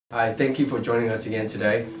Hi, thank you for joining us again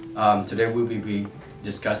today. Today we will be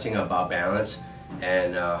discussing about balance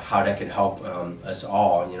and how that can help us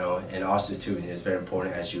all, and also too, it's very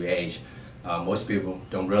important as you age. Most people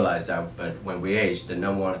don't realize that, but when we age, the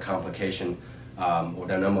number one complication or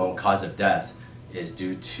the number one cause of death is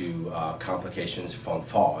due to complications from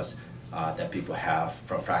falls that people have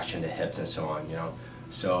from fracturing the hips and so on,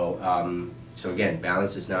 So again,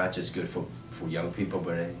 balance is not just good for young people,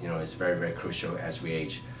 but it's very, very crucial as we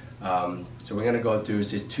age. So we're going to go through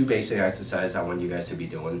just two basic exercises I want you guys to be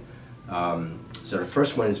doing. So the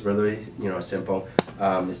first one is really simple.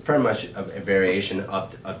 It's pretty much a variation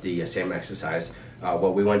of the same exercise.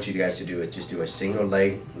 What we want you guys to do is just do a single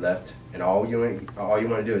leg lift, and all you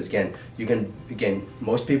want to do is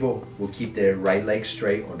most people will keep their right leg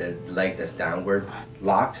straight or the leg that's downward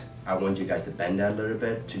locked. I want you guys to bend that a little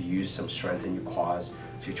bit to use some strength in your quads.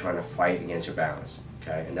 So you're trying to fight against your balance.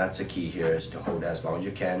 Okay, and that's the key here, is to hold that as long as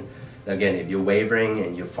you can. Again, if you're wavering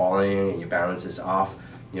and you're falling and your balance is off,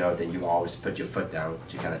 then you always put your foot down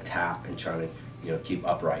to kind of tap and trying to keep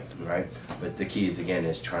upright, right? But the key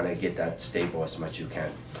is trying to get that stable as much as you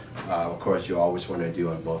can. Of course, you always want to do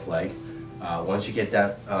on both legs. Once you get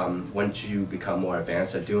that, once you become more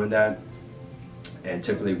advanced at doing that, and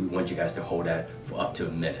typically we want you guys to hold that for up to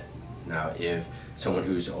a minute. Now, if someone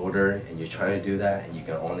who's older and you're trying to do that and you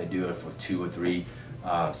can only do it for 2 or 3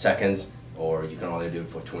 seconds, or you can only do it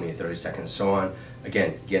for 20 or 30 seconds, so on.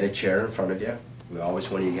 Again, get a chair in front of you. We always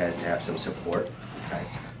want you guys to have some support. Okay.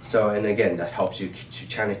 So, and again, that helps you to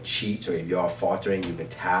try to cheat. So if you are faltering, you can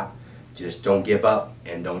tap. Just don't give up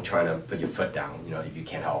and don't try to put your foot down. If you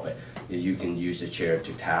can't help it, you can use the chair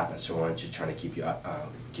to tap and so on, just trying to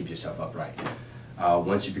keep yourself upright.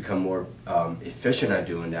 Once you become more efficient at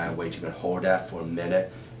doing that, you can hold that for a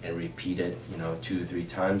minute and repeat it, 2 or 3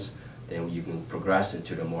 times. Then you can progress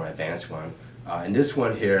into the more advanced one. In this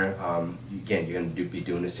one here, again, you're going to be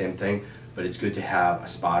doing the same thing, but it's good to have a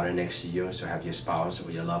spotter next to you, so have your spouse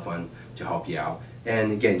or your loved one to help you out.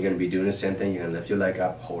 And again, you're going to be doing the same thing. You're going to lift your leg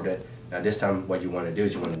up, hold it. Now this time, what you want to do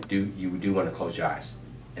is you do want to close your eyes.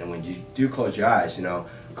 And when you do close your eyes,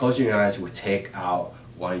 closing your eyes will take out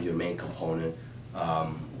one of your main components,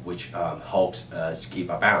 which helps us keep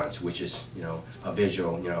our balance, which is a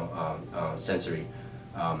visual, sensory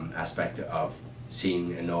aspect of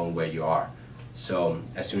seeing and knowing where you are. So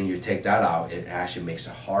as soon as you take that out, it actually makes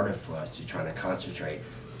it harder for us to try to concentrate,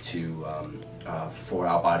 for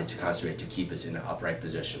our body to concentrate to keep us in an upright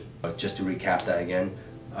position. But just to recap that again,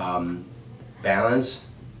 balance,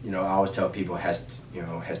 I always tell people has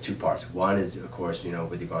 2 parts. One is, of course,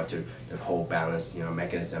 with regard to the whole balance,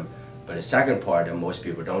 mechanism. But the second part that most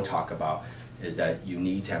people don't talk about is that you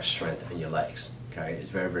need to have strength in your legs. Okay, it's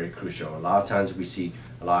very, very crucial. A lot of times we see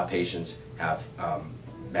a lot of patients have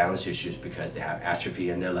balance issues because they have atrophy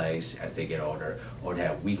in their legs as they get older, or they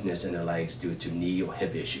have weakness in their legs due to knee or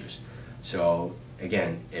hip issues. So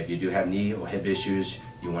again, if you do have knee or hip issues,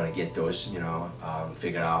 you want to get those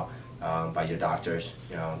figured out by your doctors,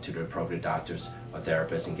 to the appropriate doctors or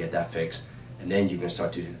therapists, and get that fixed. And then you can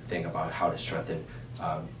start to think about how to strengthen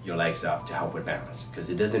your legs up to help with balance, because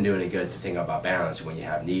it doesn't do any good to think about balance when you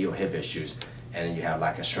have knee or hip issues and then you have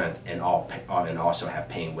lack of strength and also have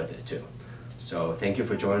pain with it too. So thank you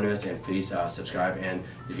for joining us, and please subscribe. And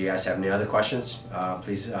if you guys have any other questions,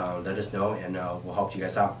 please let us know, and we'll help you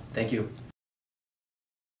guys out. Thank you.